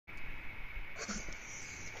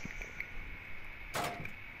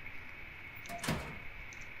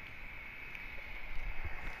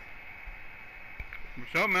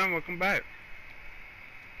What's up, man? Welcome back.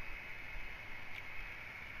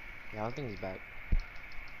 Yeah, I don't think he's back.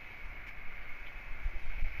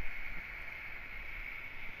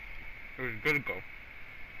 It was good to go.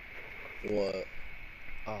 What?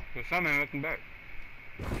 Oh. What's up, man? Welcome back.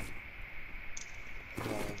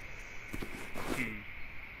 Hmm.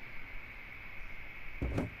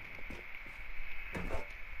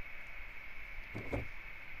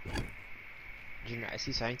 Junior, I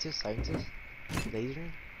see scientist, lasering.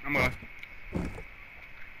 I'm gonna.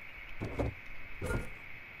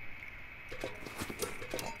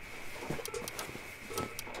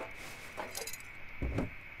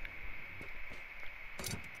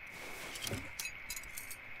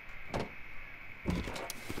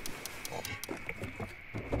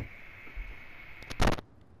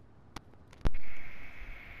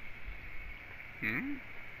 Hmm?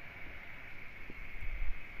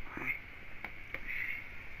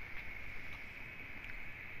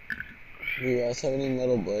 Do you guys have any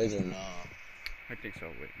metal blades or not? I think so.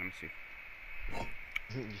 Wait, let me see.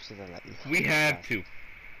 You said that like We have two.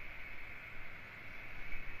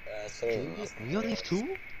 Yeah, so We only have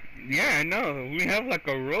two? Yeah, I know. We have like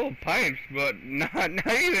a row of pipes, but not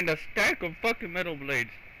even a stack of fucking metal blades.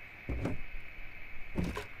 We're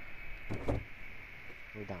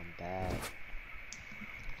down bad.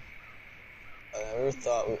 I never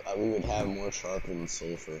thought we would have more charcoal than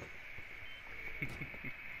sulfur.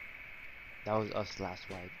 That was us last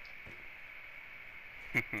wipe.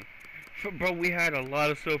 Bro, we had a lot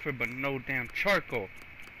of sulfur, but no damn charcoal.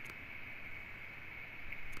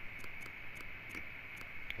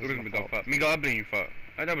 It was my fault. Miguel, I blame your fault.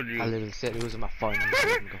 I never do. I literally said it was my fault.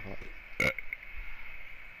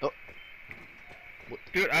 Oh.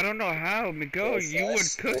 Dude, I don't know how, Miguel, you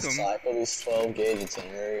would cook them. Recycle these 12 gauge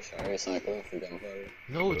incinerators and recycle them for gunpowder.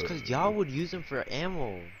 No, it's because y'all would use them for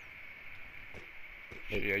ammo.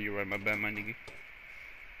 Yeah, you're right, my bad, my nigga.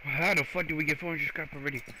 How the fuck did we get 400 scrap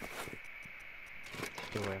already?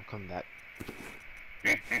 Don't worry, I'm coming back.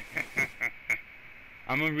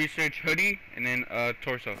 I'm gonna research hoodie and then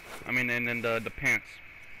torso. I mean, and then the pants.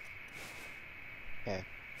 Okay.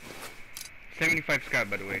 75 scrap,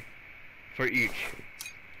 by the way, for each.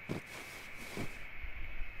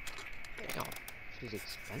 Damn, this is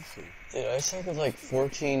expensive. Dude, I cycled like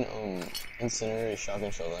 14 incinerator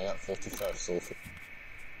shotgun shells. I got 55 sulfur.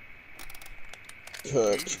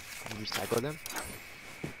 Cooked. You recycle them?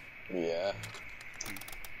 Yeah.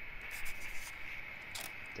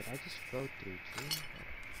 Did I just flow through too?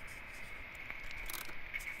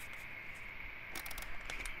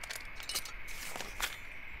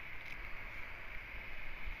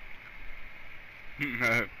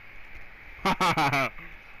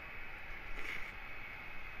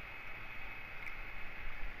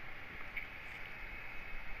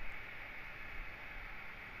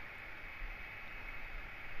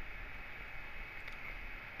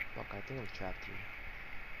 Fuck, I think I'm trapped here.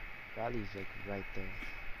 Valley's like right there.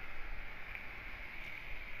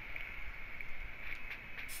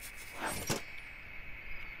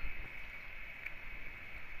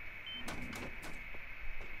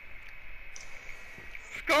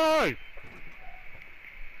 Sky!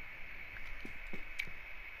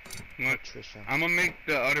 What? Trisha. I'm gonna make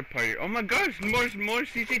the other party. Oh my gosh, more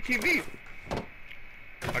CCTV!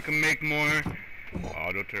 I can make more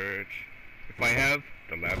auto turrets. If I have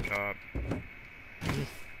the laptop.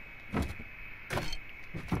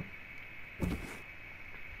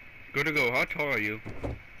 Good to go. How tall are you?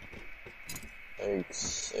 Like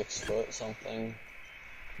 6 foot something.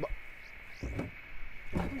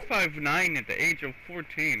 I'm 5'9" at the age of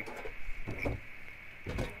 14.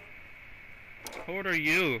 How old are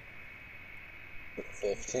you?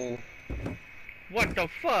 15. What the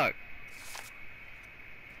fuck?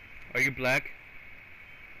 Are you black?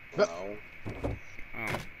 No. Oh.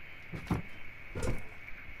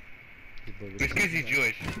 This kid's is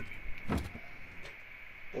Jewish.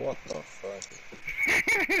 What the fuck?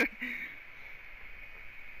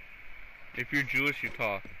 If you're Jewish, you're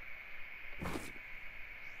tall.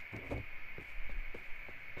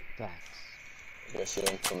 Facts. Guess you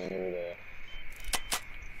don't come in every day.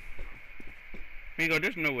 Migo,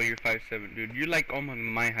 there's no way you're 5'7", dude. You're like almost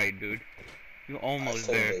my height, dude. You're almost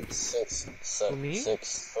there. Like 6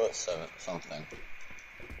 foot 7 something.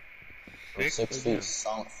 Or 6 feet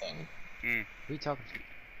something. Hmm. Who are you talking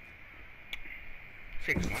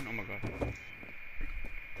to? 6'1", oh my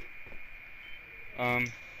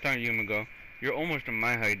god. Telling you, Migo. You're almost in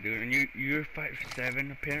my height, dude. And you're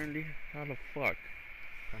 5'7", apparently? How the fuck?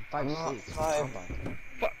 I'm 5'6". not 5.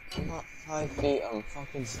 Fuck. I'm not 5 feet. I'm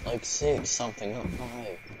fucking like 6 something, not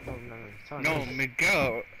 5. No, No,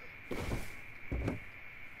 Miguel.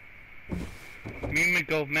 Me and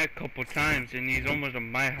Miguel met a couple times, and he's almost of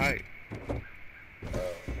my height.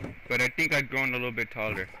 But I think I've grown a little bit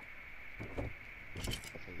taller. I think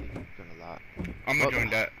you've grown a lot. I'm gonna Oh. join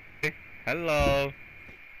that. Hey, hello.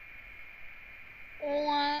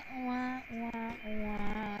 Wah, wah, wah,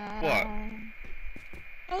 wah. What?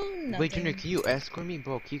 Oh, nothing. Wait, Junior, can you escort me,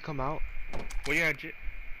 bro? Can you come out? Well, yeah,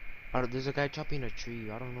 There's a guy chopping a tree.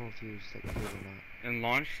 I don't know if he was like good or not. in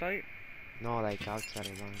launch site. No, like outside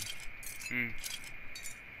of line. Hmm.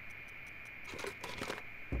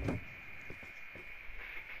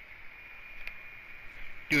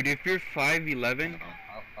 Dude, if you're 5'11",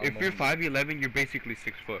 you're basically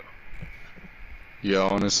 6 foot. Yeah,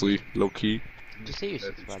 honestly, low key. Just say you're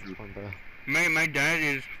That 6 is foot, true. fun, bro. My dad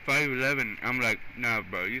is 5'11". I'm like, nah,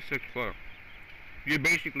 bro, you're 6 foot. You're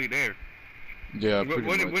basically there. Yeah, What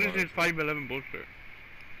pretty much. what is this 5'11" bullshit?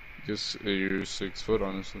 Just you're 6 foot,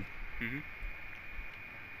 honestly. Mhm.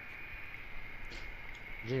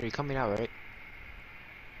 Junior, you coming out, right?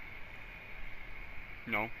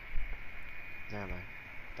 No. Never mind.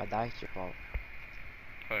 If I die, it's your fault.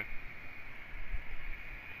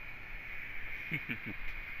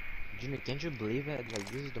 Junior, can't you believe it? Like,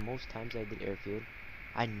 this is the most times I did airfield.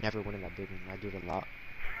 I never went in that building. I do it a lot.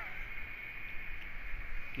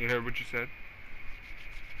 You heard what you said?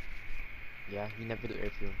 Yeah, you never do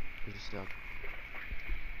airfield. You just suck.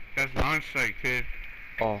 That's launch site, kid.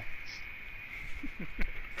 Oh.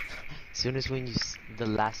 Soon as when the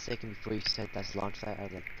last second before you said that's launch site, I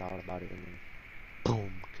like thought about it and then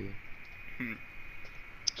boom, okay. Hmm.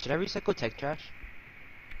 Should I recycle tech trash?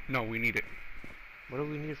 No, we need it. What do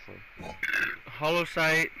we need it for? Hollow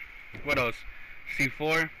site. What else?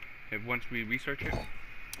 C4. If once we research it.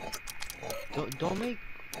 Don't make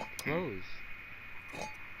clothes.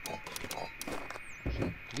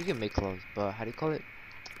 Actually, you can make clothes, but how do you call it?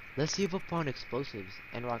 Let's save up on explosives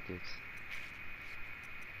and rockets.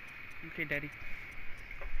 Okay, daddy.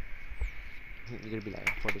 You're gonna be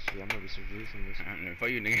like, for this shit, I'm gonna research this and this. I don't know. Fuck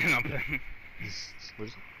you, nigga. I'm playing. What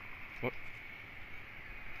is it? What?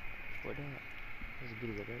 What that? That's a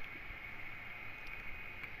beautiful, right?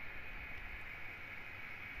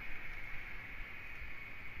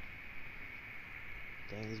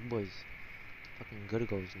 Dang, this boy's fucking good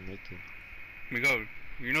goes naked. Miguel,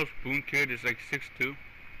 you know Spoon Kid is like 6'2"?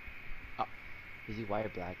 Is he white or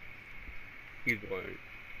black? He's white.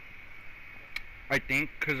 I think,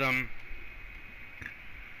 cause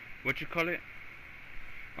what you call it?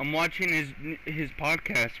 I'm watching his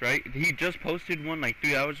podcast, right? He just posted one like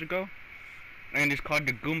 3 hours ago, and it's called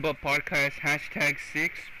the Goomba Podcast #6,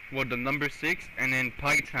 well the number 6, and then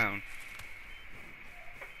Pie Town.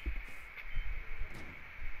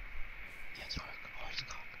 Yes, horse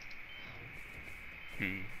cock.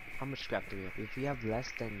 Hmm. How much scrap do we have? If we have less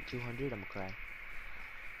than 200, I'ma cry.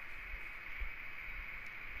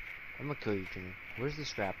 I'm gonna kill you, Junior. Where's the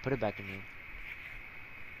scrap? Put it back in here.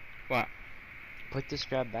 What? Put the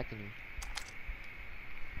scrap back in here.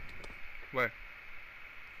 Where?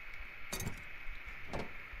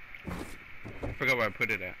 I forgot where I put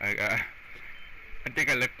it at. I think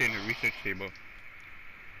I left it in the research table.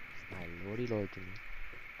 My lordy lord, Junior.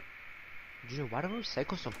 Junior, why don't we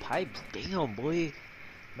recycle some pipes? Damn, boy.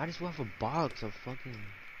 Might as well have a box of fucking...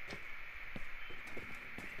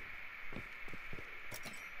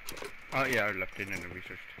 Oh yeah, I left it in the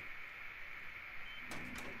research.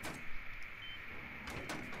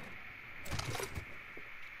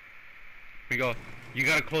 We go. You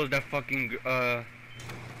gotta close that fucking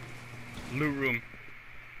loot room.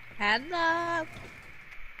 Hello.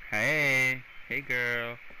 Hey, hey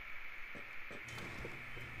girl.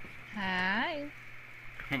 Hi.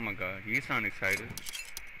 Oh my god, you sound excited.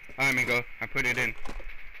 Alright, Migo, I put it in.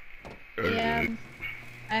 Yeah.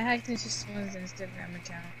 I hacked into someone's Instagram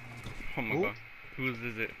account. Oh my Who? god. Whose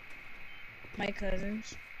is it? My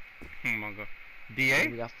cousin's. Oh my god. We DA?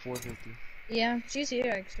 got 450. Yeah, she's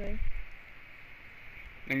here actually.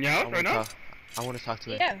 In your house right now? I wanna talk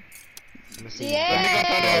to her. Yeah. I'ma see Yeah. Let me go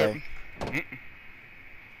talk to her. Alright.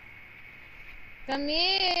 Come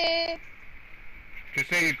here. Just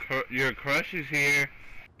say your crush is here.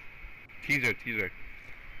 Teaser.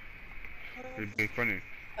 It'd be funny.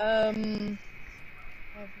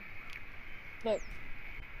 Look.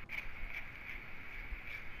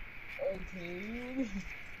 Okay.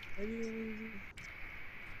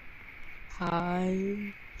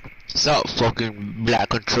 Hi. Sup, fucking black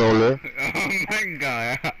controller? Oh my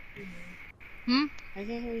god. I can't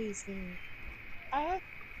hear you sing. Hi.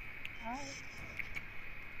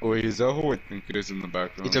 Wait, is that who I think it is in the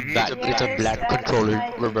background? It's a black controller,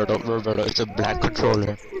 Roberto, it's a black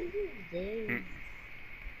controller. See,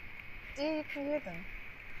 you can hear them.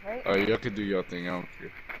 right? Y'all can do your thing. I don't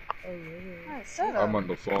care. Oh, really? Alright, shut I'm up. on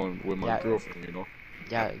the phone with my Yeah. girlfriend, you know.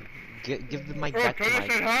 Yeah, give the mic Oh, back to Taylor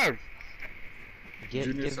said Mike. hi.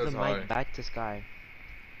 Junior Give the says mic hi. back to Sky.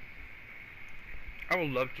 I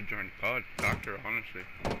would love to join pod, doctor, honestly.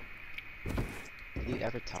 Did you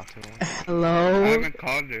ever talk to her? I Hello? haven't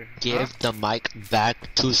called her. Give the mic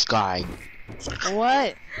back to Sky.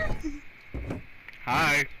 What?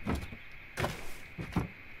 Hi.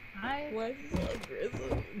 Hi. Why is this so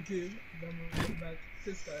aggressive? Give the mic back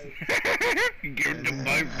to Sky. Give the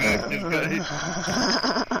mic back to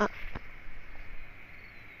guy.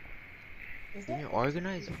 Junior,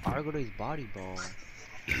 organize his body, bro.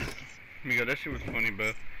 Migo, that shit was funny,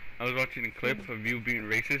 bro. I was watching a clip of you being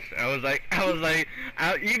racist. I was like,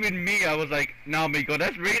 even me, I was like, nah, Migo,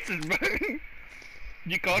 that's racist, bro.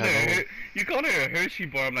 You called her, you called her a Hershey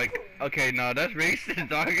bar. I'm like, okay, nah, that's racist,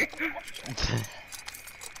 dog.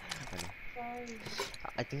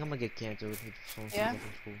 I think I'm gonna get canceled if someone Yeah? says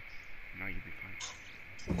something cool. No, you'll be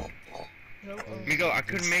fine. Migo, I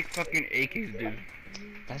couldn't make fucking AKs, dude.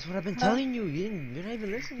 That's what I've been telling you. You're not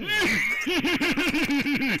even listening.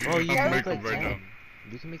 Bro, you I'm can make making like right 10. now.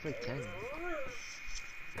 You can make like 10.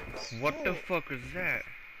 What the fuck was that?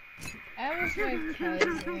 That was my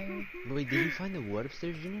cousin. Wait, did you find the wood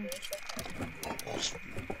upstairs, Junior?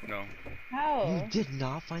 No, You How? did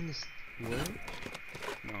not find this wood?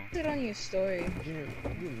 no. Put it on your story. Junior,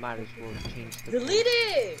 you might as well change the Delete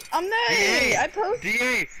it! I'm not. DA, I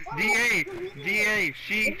posted. DA,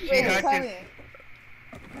 she Wait, had tell this. me.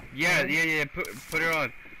 Yeah, put her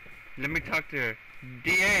on. Let me talk to her.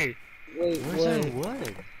 DA, Wait, Where's that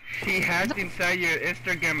wood? she hacked inside your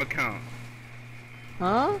Instagram account.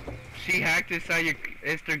 Huh? She hacked inside your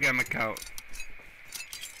Instagram account.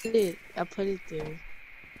 I put it there.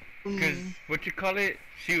 Cause what you call it?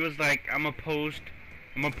 She was like, I'm gonna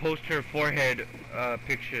post her forehead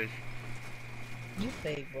pictures. You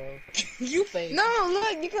fake, bro. You fake. No,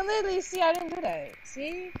 look, you can literally see I didn't do that.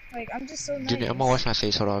 See? Like, I'm just so nice. Junior, I'm gonna wash my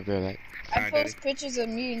face. Hold on, I'll be right back. I Alright, post pictures of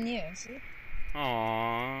me and you, see?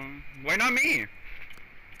 Aww, why not me?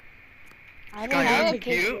 I Sky, have I'm a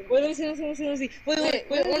picture. cute. Wait, let me see. Wait,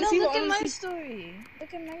 no, wanna see look what- at wanna my see- story.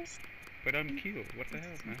 Look at my But I'm cute. What the hell,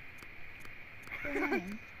 man? story.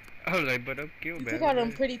 I was like, but I'm cute, You man. took all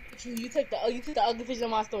them pretty pictures. You took the ugly pictures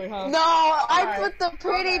of my story, huh? No, I Alright, put the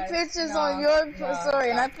pretty alright, pictures no, on your no,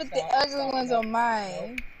 story, and I stop, put stop, the ugly stop, ones no, on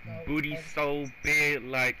mine. no, Booty that's- so big,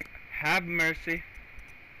 like, have mercy.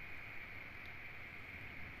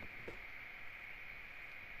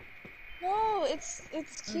 No, it's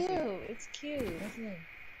cute. It's cute. What's your name?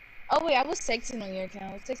 Oh wait, I was texting on your account.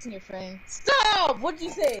 I was texting your friend. Stop! What'd you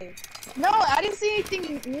say? No, I didn't see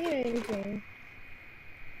anything new or anything.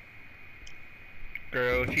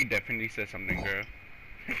 Girl, she definitely said something, girl.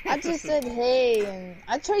 I just said hey, and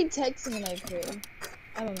I tried texting and I could.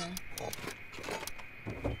 I don't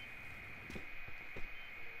know.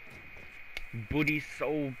 Booty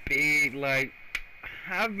so big, like,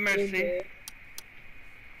 have mercy.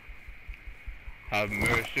 Have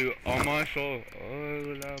mercy on my soul.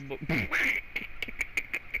 Oh,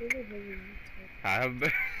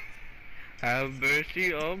 have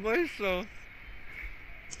mercy on my soul.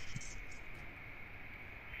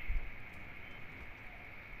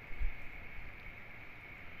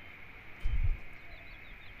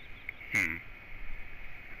 Hmm.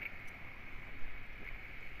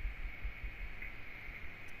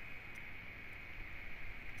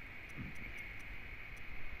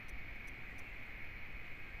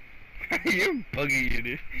 You're bugging you,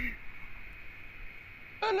 dude.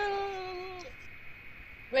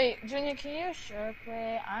 Wait, Junior, can you sure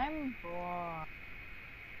play? I'm bored.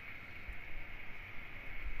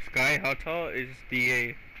 Sky, how tall is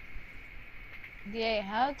DA? DA,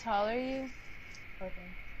 how tall are you?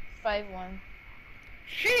 5'1".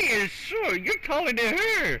 She is short. You're taller than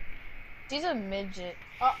her. She's a midget.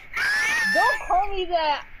 Don't call me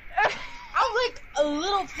that. I'm like a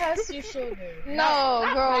little past your shoulder. No,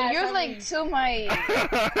 Not girl, bad, you're I like mean, 2 my.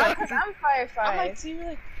 Cause I'm 5'5". I'm like, see, you're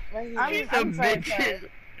like right here. I'm- She's a I'm 5'5".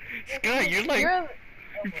 midget. Sky, you're like You're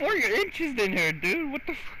 4 inches than her, dude. What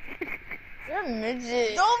the fuck? you're a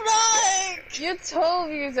midget. Don't lie. You're 12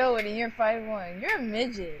 years old and you're 5'1". You're a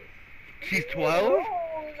midget. She's 12?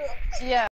 Yeah.